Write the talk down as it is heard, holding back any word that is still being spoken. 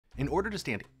In order to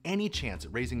stand any chance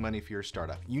at raising money for your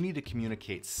startup, you need to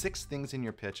communicate 6 things in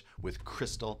your pitch with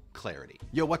crystal clarity.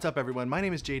 Yo, what's up everyone? My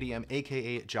name is JDM,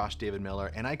 aka Josh David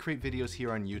Miller, and I create videos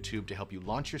here on YouTube to help you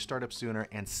launch your startup sooner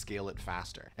and scale it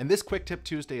faster. And this Quick Tip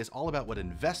Tuesday is all about what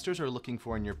investors are looking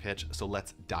for in your pitch, so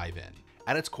let's dive in.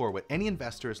 At its core, what any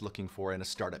investor is looking for in a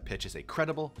startup pitch is a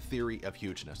credible theory of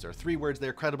hugeness. There are 3 words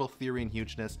there: credible, theory, and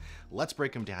hugeness. Let's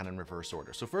break them down in reverse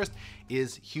order. So first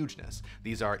is hugeness.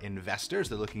 These are investors.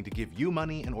 They're looking to give you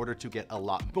money in order to get a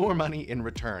lot more money in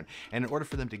return. And in order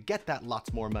for them to get that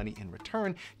lots more money in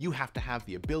return, you have to have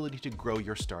the ability to grow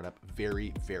your startup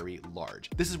very, very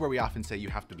large. This is where we often say you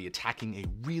have to be attacking a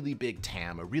really big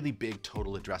TAM, a really big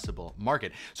total addressable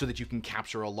market, so that you can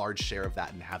capture a large share of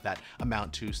that and have that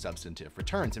amount to substantive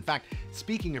returns. In fact,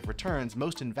 speaking of returns,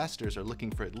 most investors are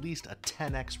looking for at least a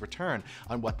 10x return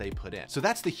on what they put in. So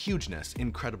that's the hugeness,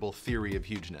 incredible theory of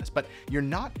hugeness. But you're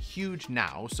not huge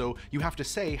now, so you have to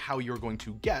say how you're going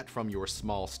to get from your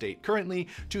small state currently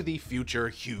to the future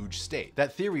huge state.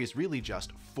 That theory is really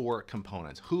just 4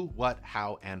 components: who, what,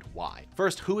 how, and why.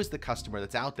 First, who is the customer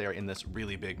that's out there in this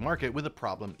really big market with a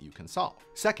problem that you can solve?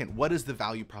 Second, what is the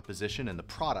value proposition and the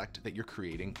product that you're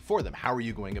creating for them? How are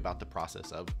you going about the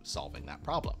process of solving that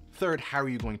problem? Third, how are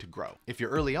you going to grow? If you're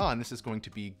early on, this is going to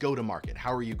be go to market.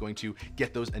 How are you going to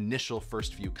get those initial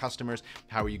first few customers?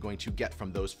 How are you going to get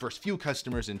from those first few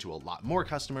customers into a lot more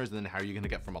customers? And then how are you going to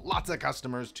get from lots of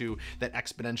customers to that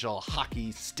exponential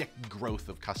hockey stick growth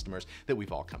of customers that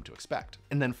we've all come to expect?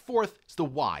 And then fourth is the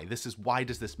why. This is why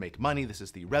does this make money? This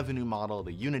is the revenue model,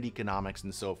 the unit economics,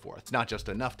 and so forth. It's not just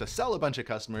enough to sell a bunch of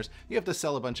customers. You have to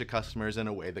sell a bunch of customers in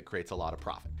a way that creates a lot of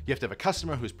profit. You have to have a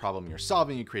customer whose problem you're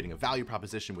solving. You're creating a value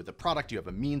proposition with the product. You have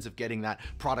a means of getting that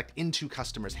product into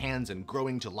customers' hands and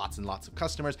growing to lots and lots of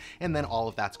customers. And then all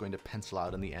of that's going to pencil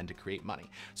out in the end to create money.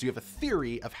 So you have a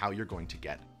theory of how you're going to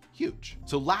get huge.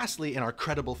 So lastly, in our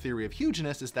credible theory of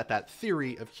hugeness is that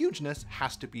theory of hugeness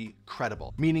has to be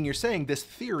credible, meaning you're saying this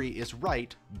theory is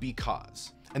right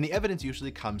because. And the evidence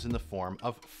usually comes in the form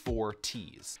of 4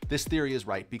 T's. This theory is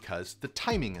right because the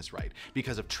timing is right.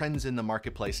 Because of trends in the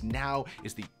marketplace, now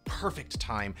is the perfect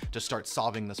time to start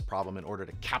solving this problem in order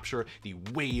to capture the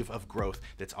wave of growth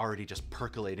that's already just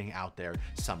percolating out there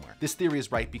somewhere. This theory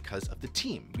is right because of the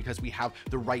team, because we have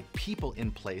the right people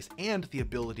in place and the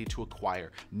ability to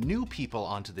acquire new people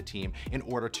onto the team in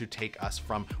order to take us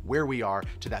from where we are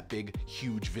to that big,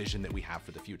 huge vision that we have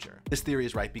for the future. This theory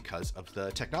is right because of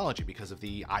the technology, because of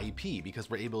the IP, because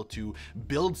we're able to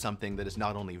build something that is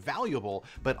not only valuable,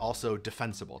 but also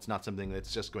defensible. It's not something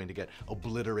that's just going to get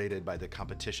obliterated by the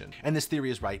competition. And this theory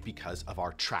is right because of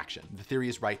our traction. The theory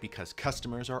is right because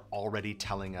customers are already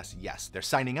telling us yes. They're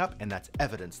signing up, and that's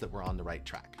evidence that we're on the right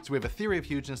track. So we have a theory of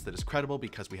hugeness that is credible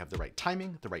because we have the right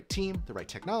timing, the right team, the right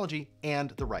technology, and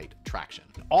the right traction.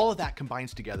 All of that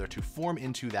combines together to form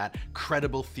into that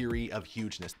credible theory of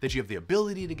hugeness, that you have the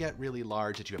ability to get really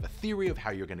large, that you have a theory of how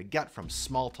you're going to get from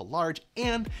small to large,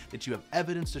 and that you have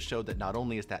evidence to show that not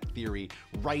only is that theory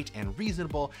right and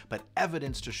reasonable, but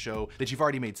evidence to show that you've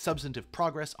already made substantive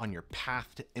progress on your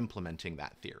path to implementing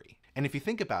that theory. And if you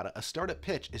think about it, a startup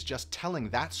pitch is just telling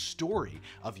that story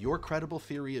of your credible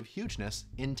theory of hugeness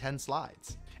in 10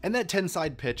 slides. And that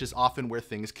 10-slide pitch is often where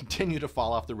things continue to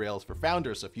fall off the rails for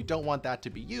founders. So if you don't want that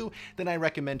to be you, then I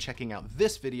recommend checking out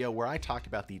this video where I talk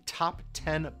about the top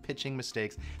 10 pitching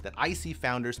mistakes that I see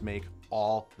founders make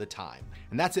all the time.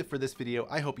 And that's it for this video.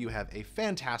 I hope you have a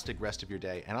fantastic rest of your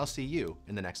day, and I'll see you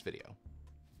in the next video.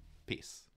 Peace.